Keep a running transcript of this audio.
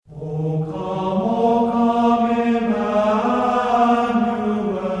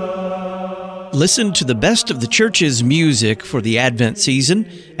Listen to the best of the church's music for the Advent season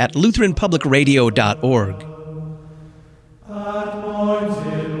at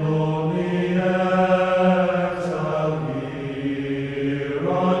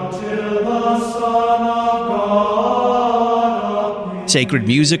Sacred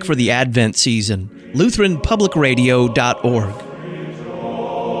music for the Advent season, LutheranPublicRadio.org.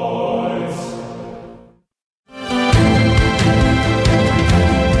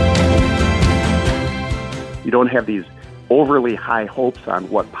 You don't have these overly high hopes on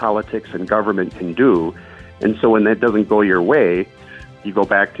what politics and government can do. And so when that doesn't go your way, you go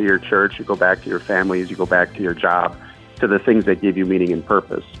back to your church, you go back to your families, you go back to your job, to the things that give you meaning and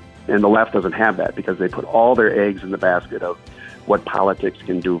purpose. And the left doesn't have that because they put all their eggs in the basket of what politics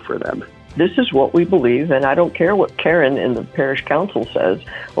can do for them. This is what we believe, and I don't care what Karen in the parish council says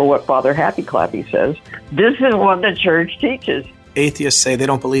or what Father Happy Clappy says. This is what the church teaches. Atheists say they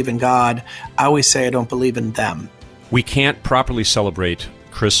don't believe in God. I always say I don't believe in them. We can't properly celebrate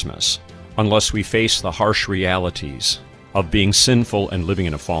Christmas unless we face the harsh realities of being sinful and living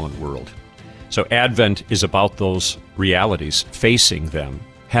in a fallen world. So Advent is about those realities, facing them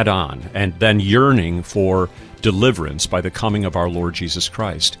head on, and then yearning for deliverance by the coming of our Lord Jesus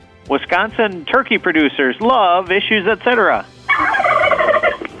Christ. Wisconsin turkey producers love issues, etc.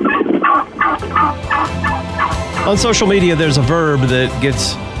 On social media, there's a verb that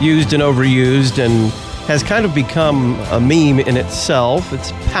gets used and overused and has kind of become a meme in itself.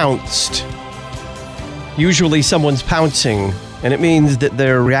 It's pounced. Usually someone's pouncing, and it means that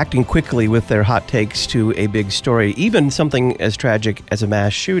they're reacting quickly with their hot takes to a big story, even something as tragic as a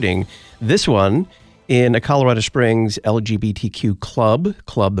mass shooting. This one in a Colorado Springs LGBTQ club,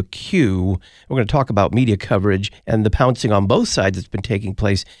 Club Q. We're going to talk about media coverage and the pouncing on both sides that's been taking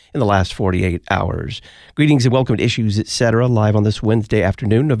place in the last 48 hours. Greetings and welcome to Issues, Etc., live on this Wednesday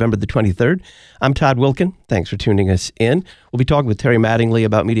afternoon, November the 23rd. I'm Todd Wilkin. Thanks for tuning us in. We'll be talking with Terry Mattingly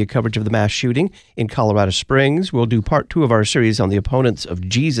about media coverage of the mass shooting in Colorado Springs. We'll do part 2 of our series on the opponents of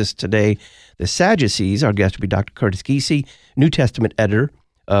Jesus today, the Sadducees. Our guest will be Dr. Curtis Giese, New Testament editor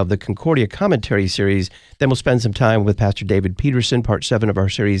of the Concordia Commentary series. Then we'll spend some time with Pastor David Peterson, part 7 of our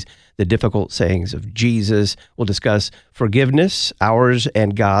series, The Difficult Sayings of Jesus. We'll discuss forgiveness, ours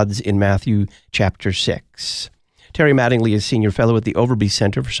and God's, in Matthew chapter 6. Terry Mattingly is Senior Fellow at the Overby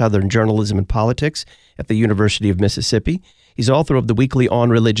Center for Southern Journalism and Politics at the University of Mississippi. He's author of the weekly On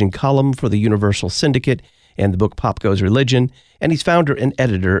Religion column for the Universal Syndicate and the book Pop Goes Religion, and he's founder and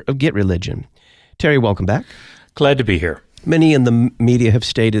editor of Get Religion. Terry, welcome back. Glad to be here. Many in the media have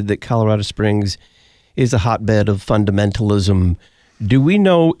stated that Colorado Springs is a hotbed of fundamentalism. Do we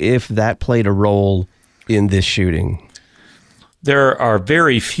know if that played a role in this shooting? There are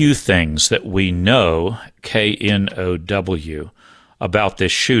very few things that we know, KNOW, about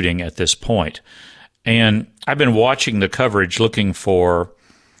this shooting at this point. And I've been watching the coverage looking for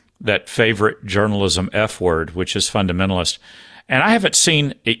that favorite journalism F word, which is fundamentalist. And I haven't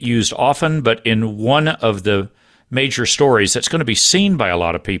seen it used often, but in one of the major stories that's going to be seen by a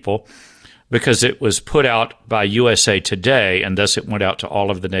lot of people because it was put out by USA Today, and thus it went out to all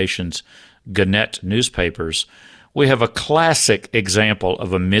of the nation's Gannett newspapers. We have a classic example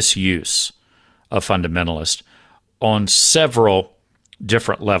of a misuse of fundamentalist on several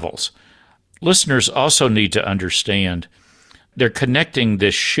different levels. Listeners also need to understand they're connecting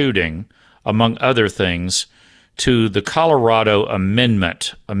this shooting, among other things, to the Colorado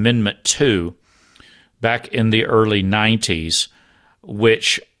Amendment, Amendment 2, back in the early 90s,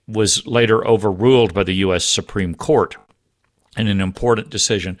 which was later overruled by the U.S. Supreme Court in an important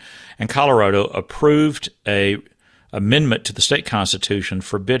decision. And Colorado approved an amendment to the state constitution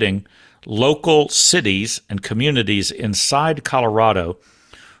forbidding local cities and communities inside Colorado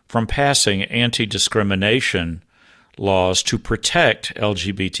from passing anti-discrimination laws to protect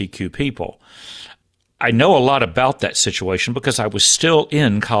LGBTQ people. I know a lot about that situation because I was still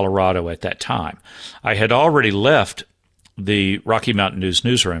in Colorado at that time. I had already left the Rocky Mountain News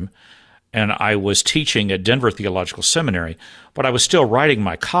newsroom, and I was teaching at Denver Theological Seminary, but I was still writing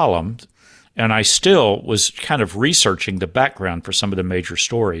my column, and I still was kind of researching the background for some of the major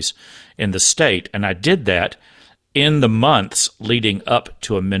stories in the state, and I did that in the months leading up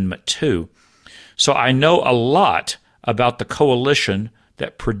to Amendment 2. So I know a lot about the coalition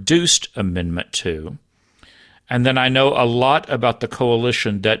that produced Amendment 2, and then I know a lot about the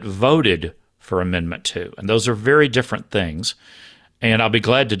coalition that voted for Amendment 2. And those are very different things. And I'll be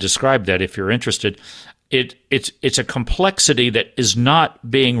glad to describe that if you're interested. It's a complexity that is not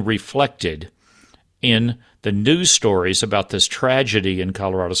being reflected in the news stories about this tragedy in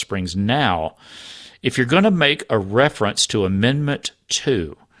Colorado Springs now. If you're going to make a reference to Amendment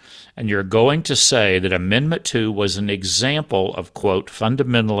 2, and you're going to say that Amendment 2 was an example of, quote,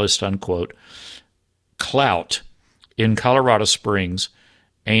 fundamentalist, unquote, clout in Colorado Springs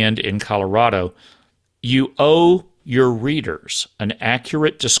and in Colorado, you owe your readers an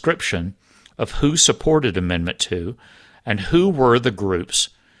accurate description of who supported Amendment 2 and who were the groups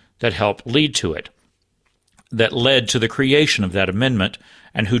that helped lead to it, that led to the creation of that amendment,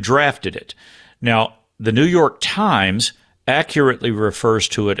 and who drafted it. Now, the New York Times accurately refers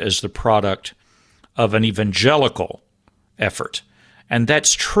to it as the product of an evangelical effort, and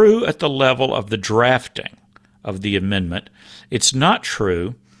that's true at the level of the drafting of the amendment. It's not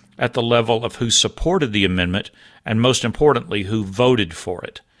true at the level of who supported the amendment, and most importantly, who voted for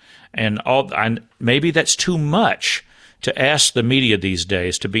it. And maybe that's too much to ask the media these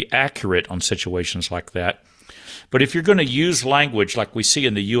days to be accurate on situations like that. But if you're going to use language like we see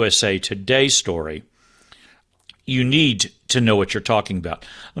in the USA Today story, you need to know what you're talking about.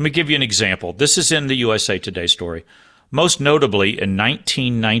 Let me give you an example. This is in the USA Today story. Most notably, in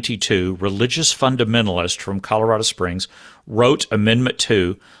 1992, religious fundamentalist from Colorado Springs wrote Amendment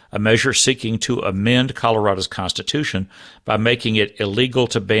 2, a measure seeking to amend Colorado's Constitution by making it illegal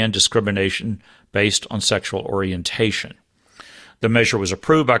to ban discrimination based on sexual orientation. The measure was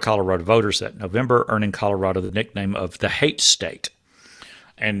approved by Colorado voters that November, earning Colorado the nickname of the hate state.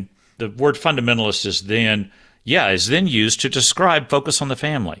 And the word fundamentalist is then used to describe Focus on the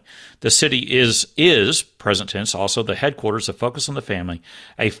Family. The city is, present tense, also the headquarters of Focus on the Family,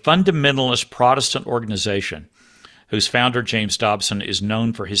 a fundamentalist Protestant organization whose founder, James Dobson, is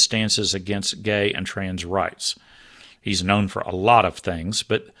known for his stances against gay and trans rights. He's known for a lot of things,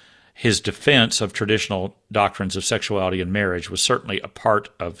 but his defense of traditional doctrines of sexuality and marriage was certainly a part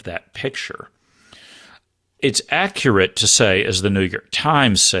of that picture. It's accurate to say, as the New York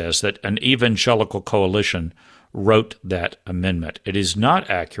Times says, that an evangelical coalition wrote that amendment. It is not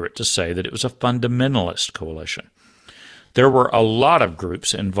accurate to say that it was a fundamentalist coalition. There were a lot of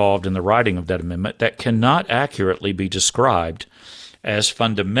groups involved in the writing of that amendment that cannot accurately be described as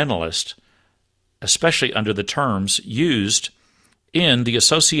fundamentalist, especially under the terms used in the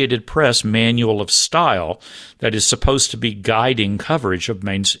Associated Press Manual of Style that is supposed to be guiding coverage of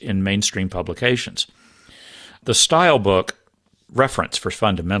in mainstream publications. The style book reference for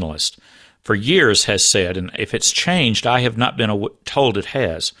fundamentalist for years has said, and if it's changed, I have not been told it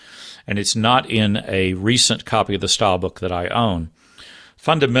has, and it's not in a recent copy of the style book that I own.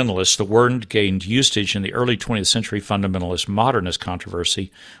 Fundamentalist, the word gained usage in the early 20th century fundamentalist modernist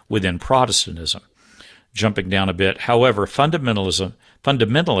controversy within Protestantism. Jumping down a bit, however,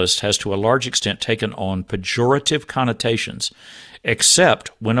 fundamentalist has to a large extent taken on pejorative connotations,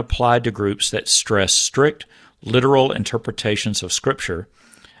 except when applied to groups that stress strict literal interpretations of Scripture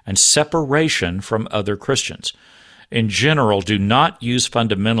and separation from other Christians. In general, do not use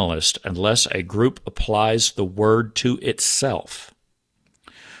fundamentalist unless a group applies the word to itself.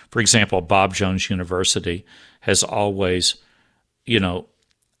 For example, Bob Jones University has always,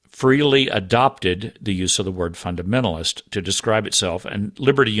 freely adopted the use of the word fundamentalist to describe itself, and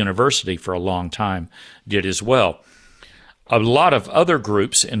Liberty University for a long time did as well. A lot of other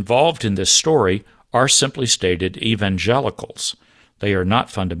groups involved in this story are simply stated evangelicals. They are not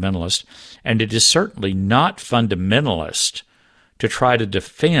fundamentalist, and it is certainly not fundamentalist to try to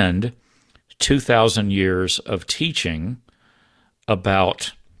defend 2,000 years of teaching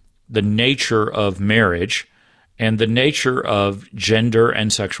about the nature of marriage and the nature of gender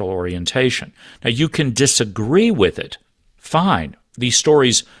and sexual orientation. Now, you can disagree with it. Fine. These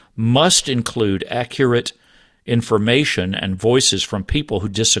stories must include accurate information and voices from people who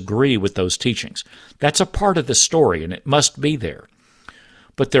disagree with those teachings. That's a part of the story, and it must be there.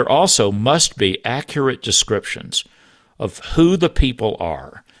 But there also must be accurate descriptions of who the people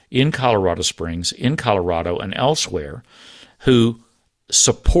are in Colorado Springs, in Colorado, and elsewhere who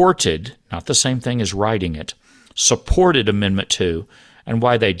supported, not the same thing as writing it, supported Amendment 2 and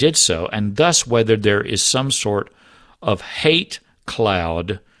why they did so, and thus whether there is some sort of hate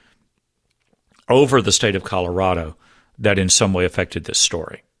cloud over the state of Colorado that in some way affected this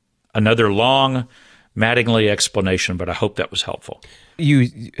story. Another long, Mattingly explanation, but I hope that was helpful.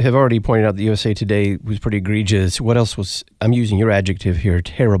 You have already pointed out that USA Today was pretty egregious. What else was, I'm using your adjective here,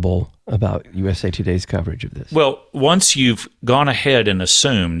 terrible about USA Today's coverage of this? Well, once you've gone ahead and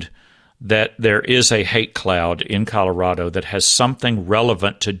assumed that there is a hate cloud in Colorado that has something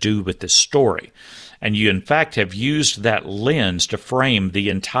relevant to do with this story, and you in fact have used that lens to frame the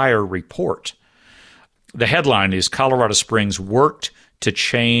entire report. The headline is Colorado Springs worked to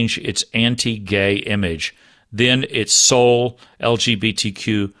change its anti-gay image. Then its sole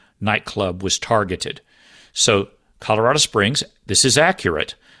LGBTQ nightclub was targeted. So Colorado Springs, this is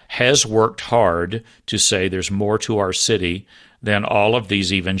accurate, has worked hard to say there's more to our city than all of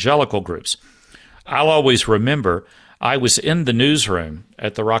these evangelical groups. I'll always remember I was in the newsroom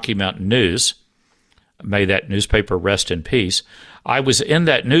at the Rocky Mountain News. May that newspaper rest in peace. I was in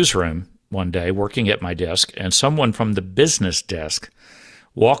that newsroom one day working at my desk, and someone from the business desk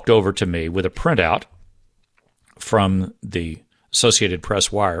walked over to me with a printout from the Associated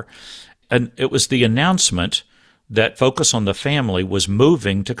Press wire, and it was the announcement that Focus on the Family was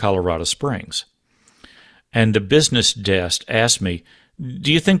moving to Colorado Springs. And the business desk asked me,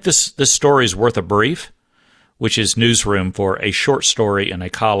 do you think this story is worth a brief? Which is newsroom for a short story and a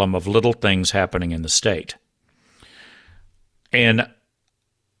column of little things happening in the state. And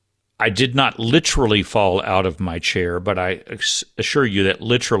I did not literally fall out of my chair, but I assure you that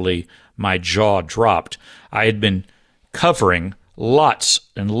literally my jaw dropped. I had been covering lots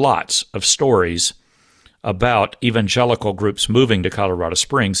and lots of stories about evangelical groups moving to Colorado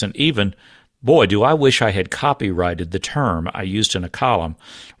Springs, and even, boy, do I wish I had copyrighted the term I used in a column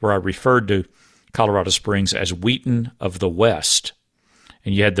where I referred to Colorado Springs as Wheaton of the West.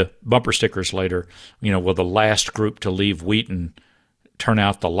 And you had the bumper stickers later, will the last group to leave Wheaton turn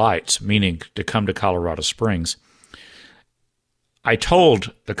out the lights, meaning to come to Colorado Springs. I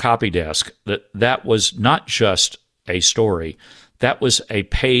told the copy desk that that was not just a story, that was a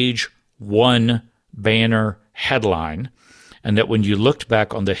page one banner headline, and that when you looked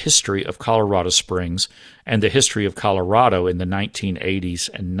back on the history of Colorado Springs and the history of Colorado in the 1980s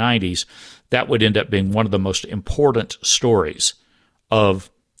and 90s, that would end up being one of the most important stories of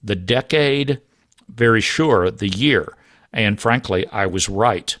the decade, very sure the year. And frankly, I was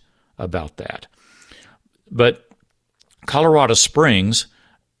right about that. But Colorado Springs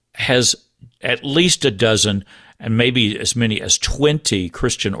has at least a dozen and maybe as many as 20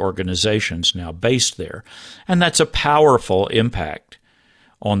 Christian organizations now based there. And that's a powerful impact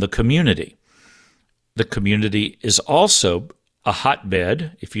on the community. The community is also a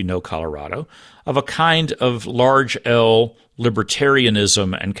hotbed, if you know Colorado, of a kind of large L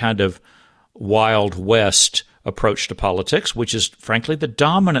libertarianism and kind of Wild West approach to politics, which is frankly the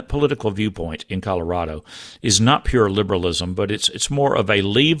dominant political viewpoint in Colorado, is not pure liberalism, but it's more of a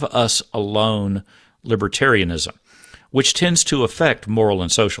leave us alone libertarianism, which tends to affect moral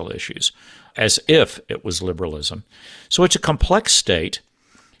and social issues as if it was liberalism. So it's a complex state.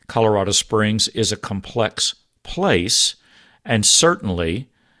 Colorado Springs is a complex place, and certainly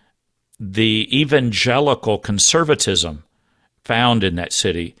the evangelical conservatism found in that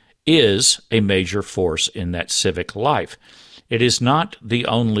city is a major force in that civic life. It is not the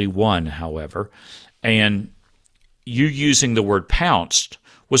only one, however, and you using the word pounced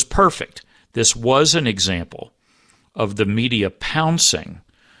was perfect. This was an example of the media pouncing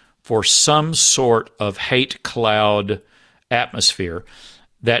for some sort of hate cloud atmosphere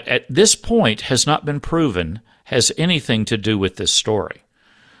that at this point has not been proven has anything to do with this story.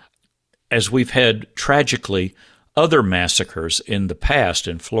 As we've had, tragically, other massacres in the past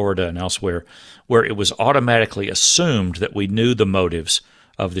in Florida and elsewhere where it was automatically assumed that we knew the motives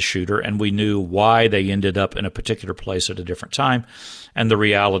of the shooter and we knew why they ended up in a particular place at a different time, and the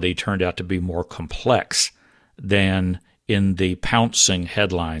reality turned out to be more complex than in the pouncing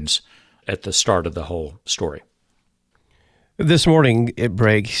headlines at the start of the whole story. This morning, it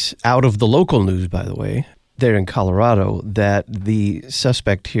breaks out of the local news, by the way, there in Colorado, that the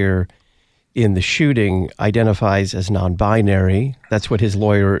suspect here in the shooting identifies as non-binary. That's what his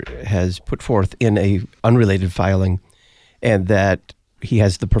lawyer has put forth in a unrelated filing, and that he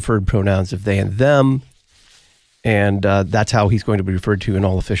has the preferred pronouns of they and them, and that's how he's going to be referred to in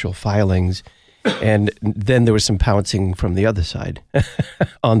all official filings. And then there was some pouncing from the other side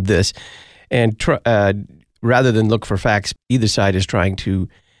on this. And rather than look for facts, either side is trying to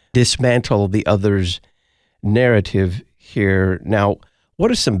dismantle the other's narrative here. Now,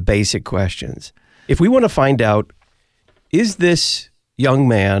 what are some basic questions? If we want to find out, is this young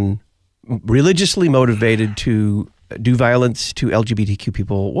man religiously motivated to do violence to LGBTQ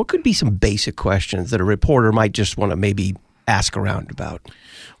people, what could be some basic questions that a reporter might just want to maybe ask around about?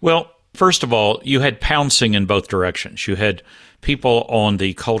 Well, first of all, you had pouncing in both directions. You had people on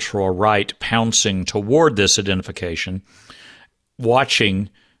the cultural right pouncing toward this identification, watching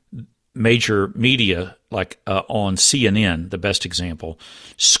major media like on CNN, the best example,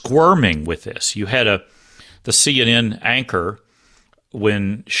 squirming with this. You had the CNN anchor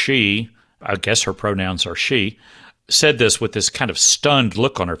when she, I guess her pronouns are she, said this with this kind of stunned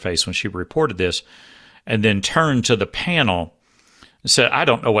look on her face when she reported this, and then turned to the panel and said, I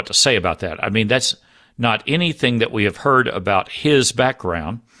don't know what to say about that. I mean, that's not anything that we have heard about his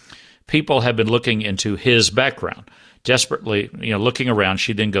background. People have been looking into his background. desperately, looking around,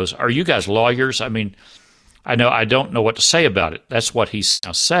 she then goes, "Are you guys lawyers? I mean, I don't know what to say about it." That's what he's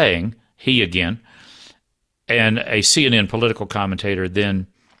now saying, he again. And a CNN political commentator then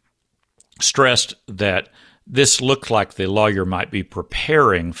stressed that this looked like the lawyer might be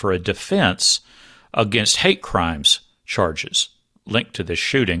preparing for a defense against hate crimes charges linked to this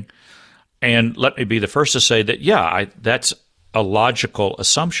shooting. And let me be the first to say that, that's a logical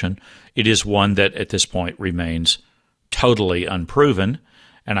assumption. It is one that at this point remains totally unproven.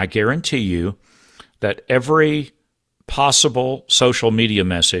 And I guarantee you that every possible social media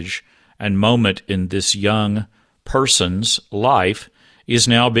message and moment in this young person's life is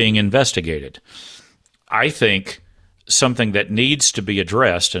now being investigated. I think something that needs to be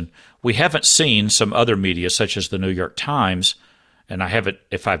addressed, and we haven't seen some other media such as the New York Times, and I haven't,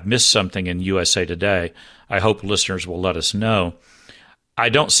 if I've missed something in USA Today, I hope listeners will let us know. I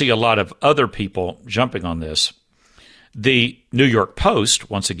don't see a lot of other people jumping on this. The New York Post,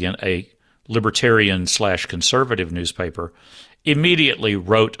 once again, a libertarian/conservative newspaper, immediately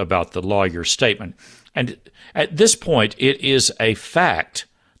wrote about the lawyer's statement. And at this point, it is a fact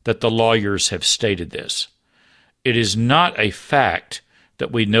that the lawyers have stated this. It is not a fact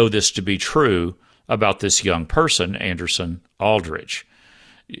that we know this to be true about this young person, Anderson Aldrich.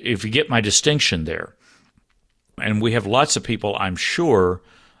 If you get my distinction there. And we have lots of people, I'm sure,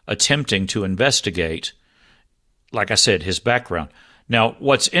 attempting to investigate, like I said, his background. Now,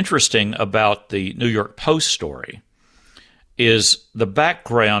 what's interesting about the New York Post story is the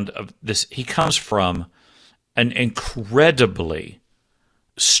background of this. He comes from an incredibly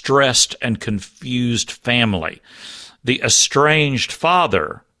stressed and confused family. The estranged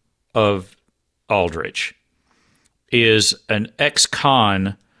father of Aldrich is an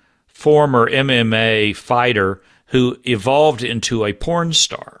ex-con, former MMA fighter who evolved into a porn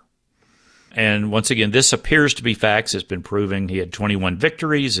star. And once again, this appears to be facts. It's been proven he had 21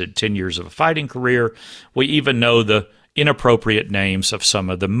 victories, had 10 years of a fighting career. We even know the inappropriate names of some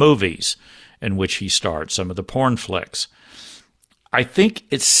of the movies in which he starred, some of the porn flicks. I think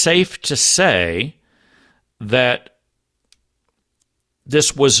it's safe to say that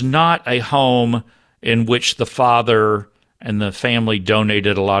this was not a home in which the father and the family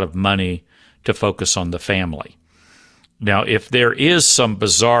donated a lot of money to focus on the family. Now, if there is some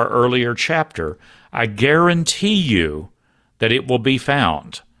bizarre earlier chapter, I guarantee you that it will be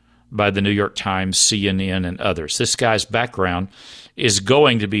found by the New York Times, CNN, and others. This guy's background is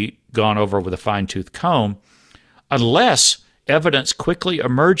going to be gone over with a fine-tooth comb unless evidence quickly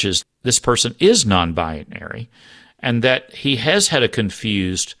emerges this person is non-binary and that he has had a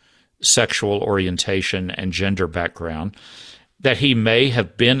confused sexual orientation and gender background, that he may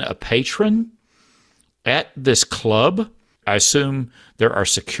have been a patron at this club. I assume there are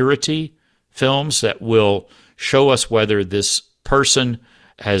security films that will show us whether this person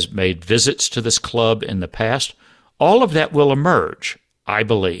has made visits to this club in the past. All of that will emerge, I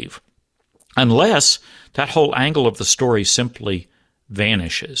believe, unless that whole angle of the story simply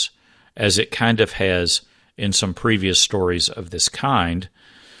vanishes, as it kind of has in some previous stories of this kind.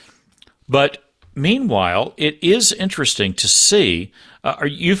 But meanwhile, it is interesting to see. Are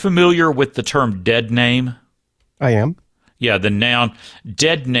you familiar with the term dead name? I am. Yeah, the noun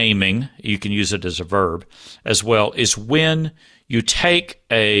dead naming, you can use it as a verb as well, is when you take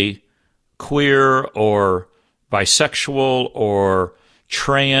a queer or bisexual or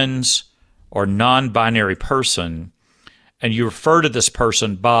trans or non-binary person and you refer to this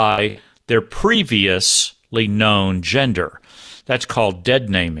person by their previously known gender. That's called dead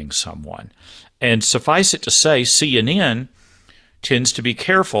naming someone. And suffice it to say, CNN tends to be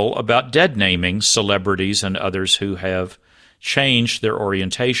careful about dead naming celebrities and others who have changed their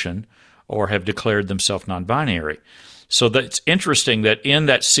orientation or have declared themselves non-binary. So that's interesting that in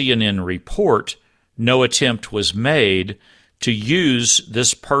that CNN report, no attempt was made to use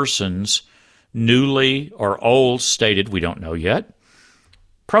this person's newly or old stated, we don't know yet,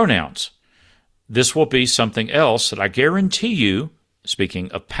 pronouns. This will be something else that I guarantee you, speaking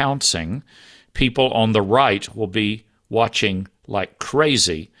of pouncing, people on the right will be watching like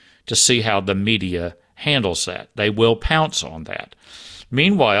crazy to see how the media handles that. They will pounce on that.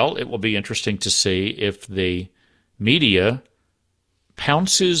 Meanwhile, it will be interesting to see if the media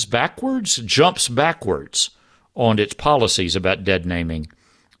pounces backwards, jumps backwards on its policies about dead naming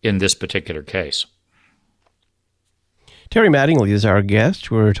in this particular case. Terry Mattingly is our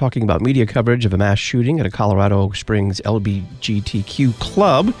guest. We're talking about media coverage of a mass shooting at a Colorado Springs LGBTQ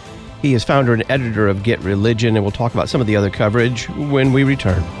club. He is founder and editor of Get Religion, and we'll talk about some of the other coverage when we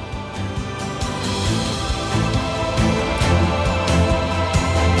return.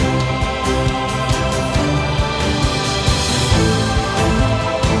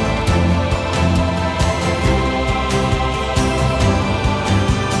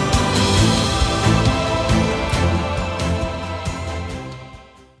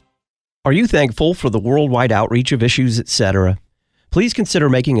 Are you thankful for the worldwide outreach of Issues, etc.? Please consider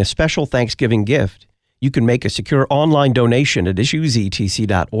making a special Thanksgiving gift. You can make a secure online donation at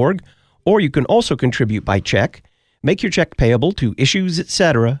issuesetc.org, or you can also contribute by check. Make your check payable to Issues,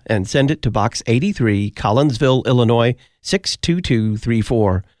 etc., and send it to Box 83, Collinsville, Illinois,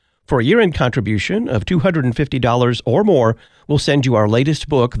 62234. For a year-end contribution of $250 or more, we'll send you our latest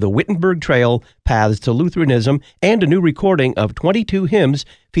book, The Wittenberg Trail, Paths to Lutheranism, and a new recording of 22 hymns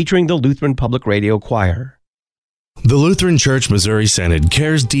featuring the Lutheran Public Radio Choir. The Lutheran Church Missouri Synod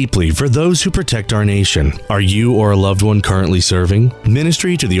cares deeply for those who protect our nation. Are you or a loved one currently serving?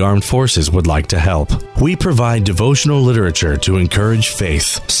 Ministry to the Armed Forces would like to help. We provide devotional literature to encourage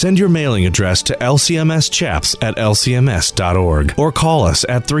faith. Send your mailing address to lcmschaps@lcms.org or call us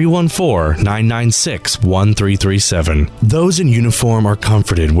at 314-996-1337. Those in uniform are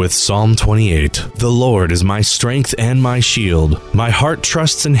comforted with Psalm 28. The Lord is my strength and my shield. My heart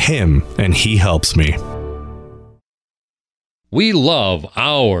trusts in Him, and He helps me. We love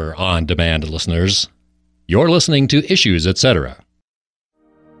our on-demand listeners. You're listening to Issues, etc.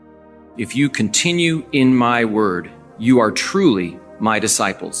 If you continue in my word, you are truly my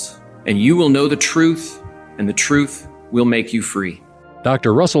disciples, and you will know the truth, and the truth will make you free.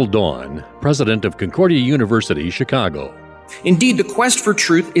 Dr. Russell Dawn, president of Concordia University, Chicago. Indeed, the quest for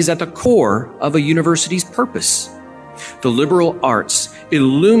truth is at the core of a university's purpose. The liberal arts,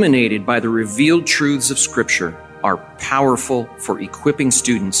 illuminated by the revealed truths of Scripture, are powerful for equipping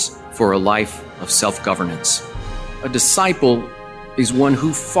students for a life of self-governance. A disciple is one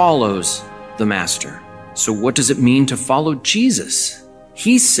who follows the Master. So what does it mean to follow Jesus?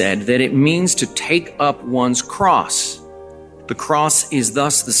 He said that it means to take up one's cross. The cross is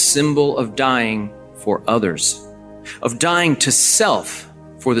thus the symbol of dying for others, of dying to self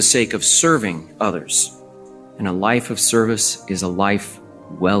for the sake of serving others. And a life of service is a life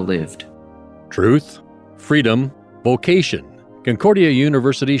well lived. Truth, freedom, vocation. Concordia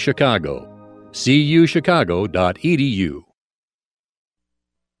University, Chicago. cuchicago.edu.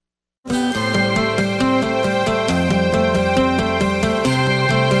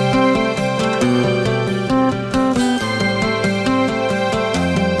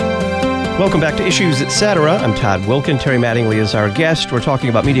 Welcome back to Issues, etc. I'm Todd Wilkin. Terry Mattingly is our guest. We're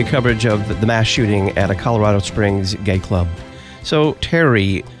talking about media coverage of the mass shooting at a Colorado Springs gay club. So,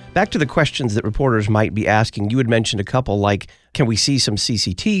 Terry, back to the questions that reporters might be asking. You had mentioned a couple, like, can we see some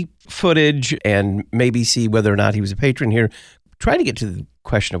CCTV footage and maybe see whether or not he was a patron here? Trying to get to the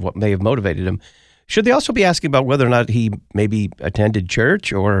question of what may have motivated him. Should they also be asking about whether or not he maybe attended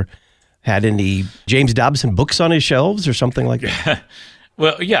church or had any James Dobson books on his shelves or something like that?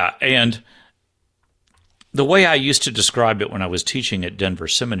 Well, yeah, and the way I used to describe it when I was teaching at Denver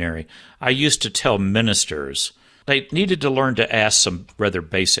Seminary, I used to tell ministers they needed to learn to ask some rather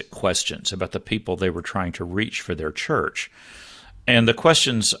basic questions about the people they were trying to reach for their church. And the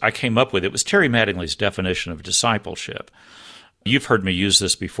questions I came up with, it was Terry Mattingly's definition of discipleship. You've heard me use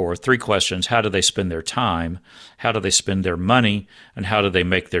this before. 3 questions: how do they spend their time? How do they spend their money? And how do they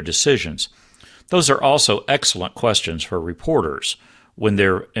make their decisions? Those are also excellent questions for reporters when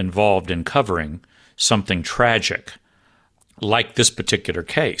they're involved in covering something tragic, like this particular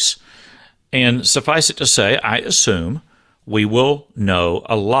case. And suffice it to say, I assume we will know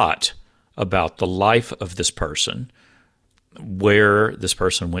a lot about the life of this person, where this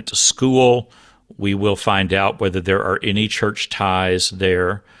person went to school. We will find out whether there are any church ties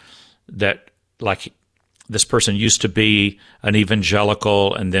there, that, like, this person used to be an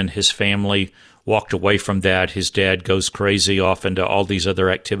evangelical and then his family walked away from that. His dad goes crazy off into all these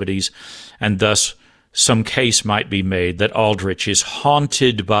other activities, and thus some case might be made that Aldrich is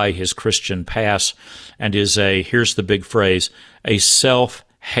haunted by his Christian past and is here's the big phrase, a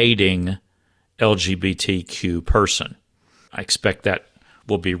self-hating LGBTQ person. I expect that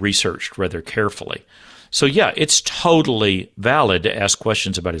will be researched rather carefully. So yeah, it's totally valid to ask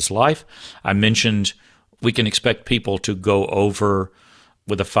questions about his life. I mentioned we can expect people to go over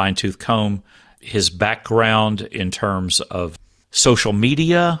with a fine-tooth comb his background in terms of social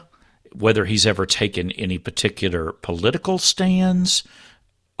media, whether he's ever taken any particular political stands.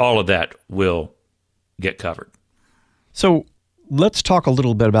 All of that will get covered. So let's talk a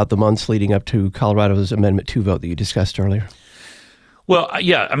little bit about the months leading up to Colorado's Amendment 2 vote that you discussed earlier. Well,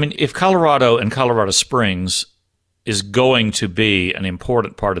 yeah, I mean, if Colorado and Colorado Springs is going to be an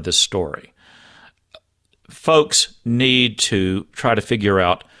important part of this story, folks need to try to figure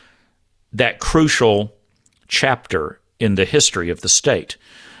out that crucial chapter in the history of the state.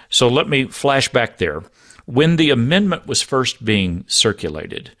 So let me flash back there. When the amendment was first being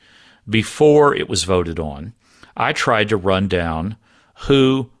circulated, before it was voted on, I tried to run down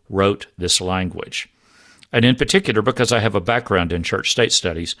who wrote this language. And in particular, because I have a background in church-state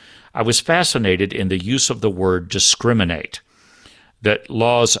studies, I was fascinated in the use of the word discriminate, that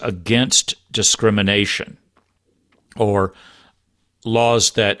laws against discrimination, or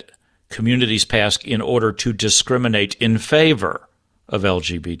laws that communities pass in order to discriminate in favor of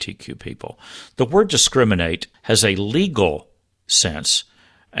LGBTQ people. The word discriminate has a legal sense,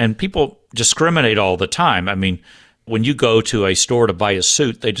 and people discriminate all the time. I mean, when you go to a store to buy a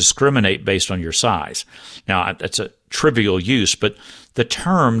suit, they discriminate based on your size. Now, that's a trivial use, but the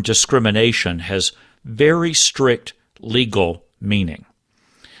term discrimination has very strict legal meaning.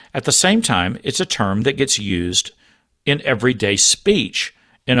 At the same time, it's a term that gets used in everyday speech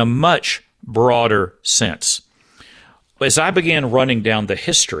in a much broader sense. As I began running down the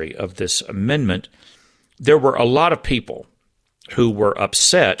history of this amendment, there were a lot of people who were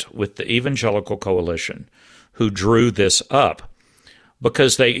upset with the Evangelical Coalition who drew this up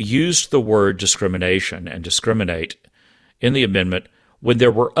because they used the word discrimination and discriminate in the amendment when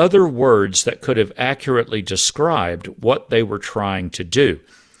there were other words that could have accurately described what they were trying to do.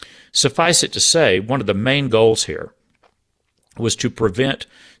 Suffice it to say, one of the main goals here was to prevent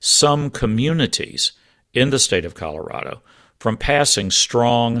some communities in the state of Colorado from passing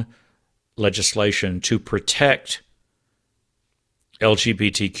strong legislation to protect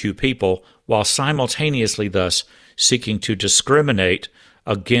LGBTQ people while simultaneously thus seeking to discriminate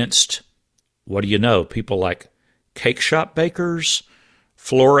against, what do you know, people like cake shop bakers,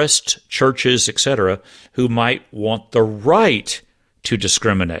 florists, churches, etc., who might want the right to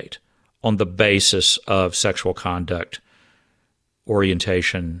discriminate on the basis of sexual conduct,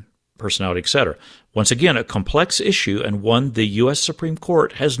 orientation, personality, etc. Once again, a complex issue and one the U.S. Supreme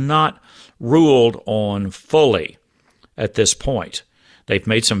Court has not ruled on fully at this point. They've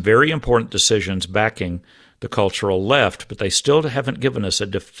made some very important decisions backing the cultural left, but they still haven't given us a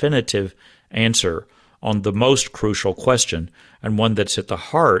definitive answer on the most crucial question, and one that's at the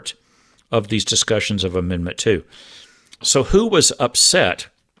heart of these discussions of Amendment 2. So who was upset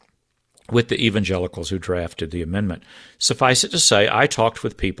with the evangelicals who drafted the amendment? Suffice it to say, I talked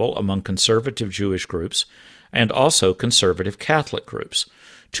with people among conservative Jewish groups and also conservative Catholic groups,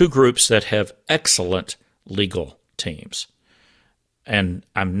 two groups that have excellent legal teams. And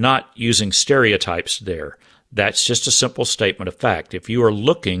I'm not using stereotypes there. That's just a simple statement of fact. If you are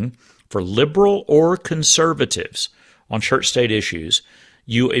looking for liberal or conservatives on church-state issues,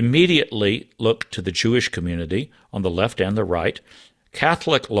 you immediately look to the Jewish community on the left and the right,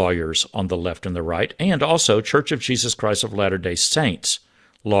 Catholic lawyers on the left and the right, and also Church of Jesus Christ of Latter-day Saints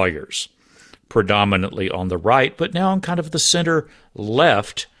lawyers, predominantly on the right, but now in kind of the center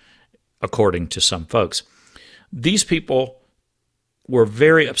left, according to some folks. These people were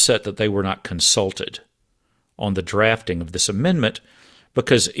very upset that they were not consulted on the drafting of this amendment,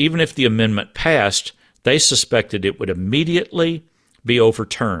 because even if the amendment passed, they suspected it would immediately be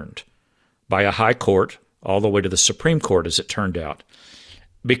overturned by a high court, all the way to the Supreme Court, as it turned out,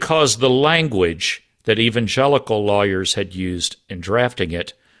 because the language that evangelical lawyers had used in drafting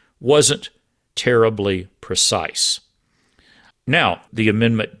it wasn't terribly precise. Now, the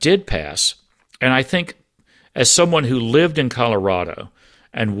amendment did pass, and I think as someone who lived in Colorado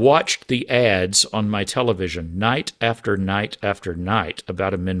and watched the ads on my television night after night after night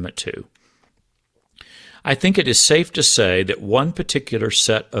about Amendment 2, I think it is safe to say that one particular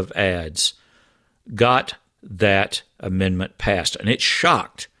set of ads got that amendment passed, and it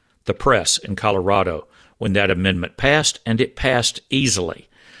shocked the press in Colorado when that amendment passed, and it passed easily.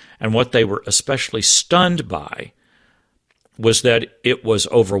 And what they were especially stunned by was that it was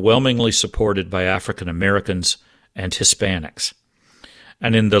overwhelmingly supported by African Americans and Hispanics.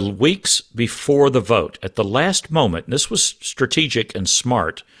 And in the weeks before the vote, at the last moment, and this was strategic and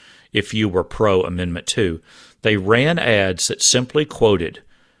smart if you were pro-Amendment 2, they ran ads that simply quoted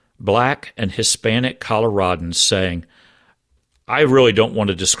Black and Hispanic Coloradans saying, I really don't want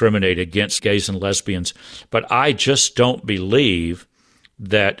to discriminate against gays and lesbians, but I just don't believe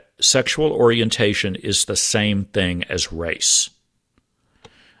that sexual orientation is the same thing as race.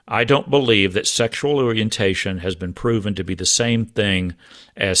 I don't believe that sexual orientation has been proven to be the same thing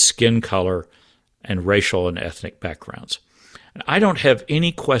as skin color and racial and ethnic backgrounds. And I don't have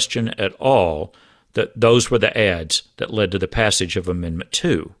any question at all that those were the ads that led to the passage of Amendment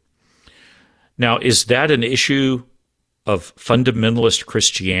 2. Now, is that an issue of fundamentalist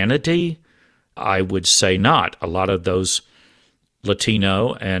Christianity? I would say not. A lot of those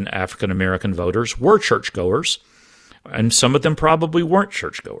Latino and African American voters were churchgoers, and some of them probably weren't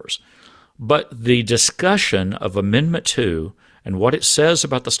churchgoers. But the discussion of Amendment 2 and what it says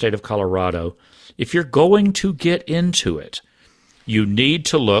about the state of Colorado, if you're going to get into it, you need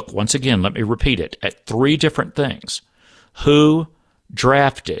to look, once again, let me repeat it, at three different things. Who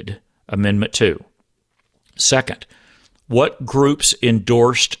drafted Amendment 2? Second, what groups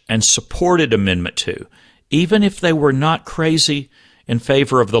endorsed and supported Amendment 2? Even if they were not crazy in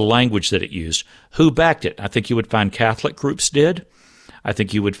favor of the language that it used, who backed it? I think you would find Catholic groups did. I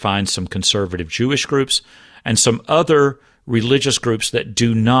think you would find some conservative Jewish groups and some other religious groups that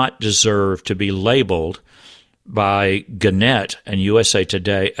do not deserve to be labeled by Gannett and USA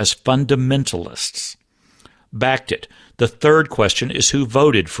Today as fundamentalists. Backed it. The third question is who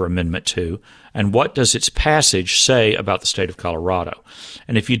voted for Amendment 2, and what does its passage say about the state of Colorado?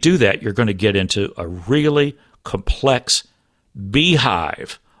 And if you do that, you're going to get into a really complex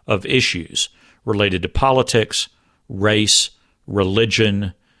beehive of issues related to politics, race,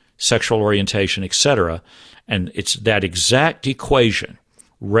 religion, sexual orientation, etc. And it's that exact equation,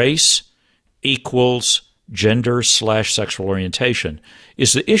 race equals gender/sexual orientation,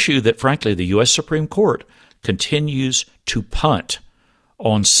 is the issue that, frankly, the U.S. Supreme Court continues to punt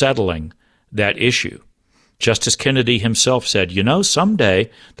on settling that issue. Justice Kennedy himself said, someday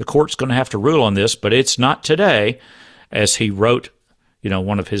the court's going to have to rule on this, but it's not today, as he wrote,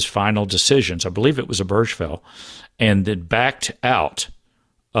 one of his final decisions. I believe it was a Bergefell, and then backed out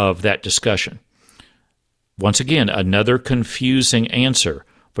of that discussion. Once again, another confusing answer,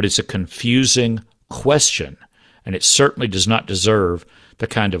 but it's a confusing question, and it certainly does not deserve the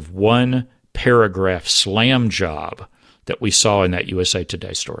kind of one-paragraph slam job that we saw in that USA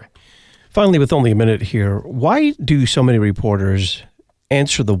Today story. Finally, with only a minute here, why do so many reporters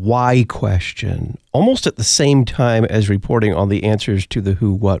answer the why question almost at the same time as reporting on the answers to the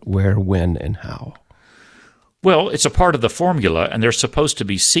who, what, where, when, and how? Well, it's a part of the formula, and they're supposed to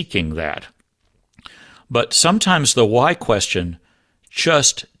be seeking that. But sometimes the why question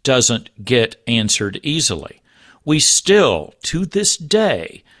just doesn't get answered easily. We still, to this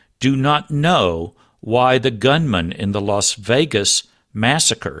day, do not know why the gunman in the Las Vegas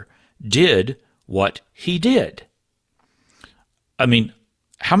massacre did what he did. I mean,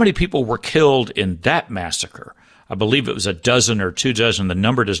 how many people were killed in that massacre? I believe it was a dozen or 2 dozen. The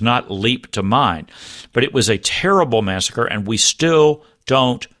number does not leap to mind. But it was a terrible massacre, and we still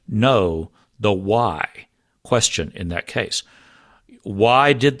don't know the why question in that case.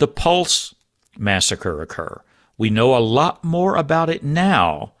 Why did the Pulse massacre occur? We know a lot more about it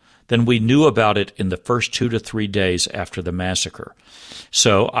now than we knew about it in the first 2 to 3 days after the massacre.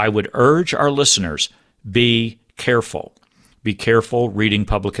 So I would urge our listeners, be careful. Be careful reading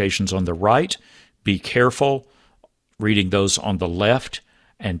publications on the right. Be careful reading those on the left.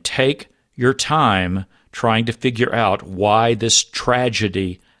 And take your time trying to figure out why this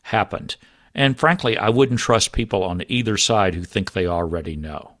tragedy happened. And frankly, I wouldn't trust people on either side who think they already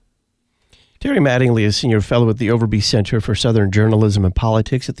know. Terry Mattingly is Senior Fellow at the Overby Center for Southern Journalism and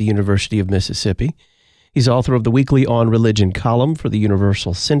Politics at the University of Mississippi. He's author of the weekly On Religion column for the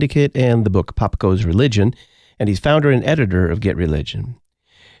Universal Syndicate and the book Pop Goes Religion, and he's founder and editor of Get Religion.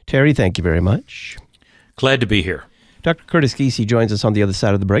 Terry, thank you very much. Glad to be here. Dr. Curtis Giese joins us on the other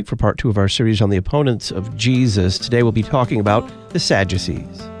side of the break for part 2 of our series on the opponents of Jesus. Today we'll be talking about the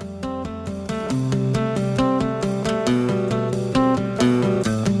Sadducees.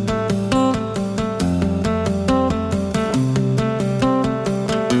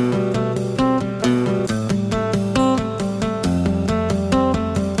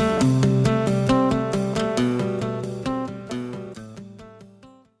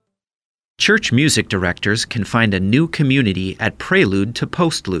 Church music directors can find a new community at Prelude to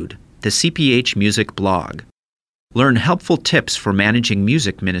Postlude, the CPH Music blog. Learn helpful tips for managing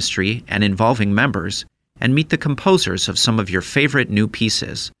music ministry and involving members, and meet the composers of some of your favorite new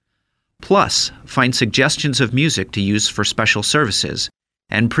pieces. Plus, find suggestions of music to use for special services,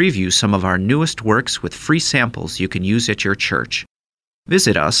 and preview some of our newest works with free samples you can use at your church.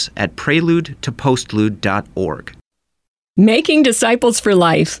 Visit us at preludetopostlude.org. Making Disciples for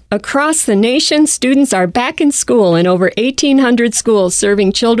Life. Across the nation, students are back in school in over 1,800 schools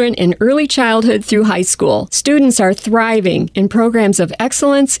serving children in early childhood through high school. Students are thriving in programs of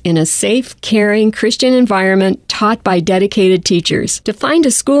excellence in a safe, caring Christian environment taught by dedicated teachers. To find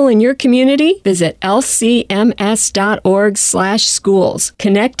a school in your community, visit lcms.org/schools.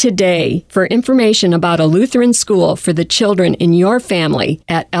 Connect today for information about a Lutheran school for the children in your family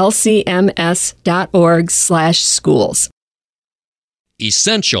at lcms.org/schools.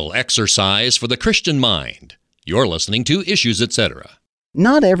 Essential exercise for the Christian mind. You're listening to Issues, Etc.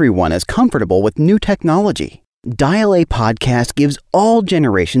 Not everyone is comfortable with new technology. Dial A Podcast gives all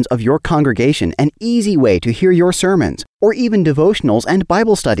generations of your congregation an easy way to hear your sermons, or even devotionals and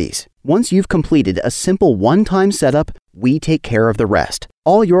Bible studies. Once you've completed a simple one-time setup, we take care of the rest.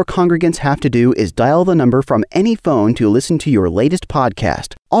 All your congregants have to do is dial the number from any phone to listen to your latest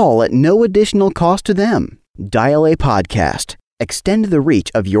podcast, all at no additional cost to them. Dial A Podcast. Extend the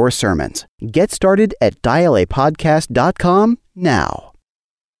reach of your sermons. Get started at dialapodcast.com now.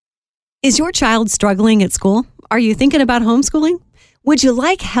 Is your child struggling at school? Are you thinking about homeschooling? Would you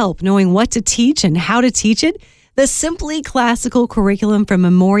like help knowing what to teach and how to teach it? The Simply Classical curriculum from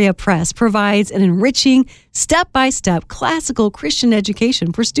Memoria Press provides an enriching, step-by-step classical Christian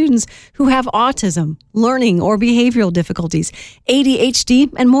education for students who have autism, learning or behavioral difficulties,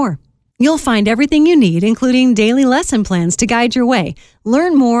 ADHD, and more. You'll find everything you need, including daily lesson plans to guide your way.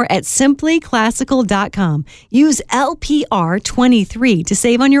 Learn more at simplyclassical.com. Use LPR23 to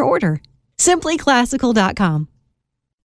save on your order. simplyclassical.com.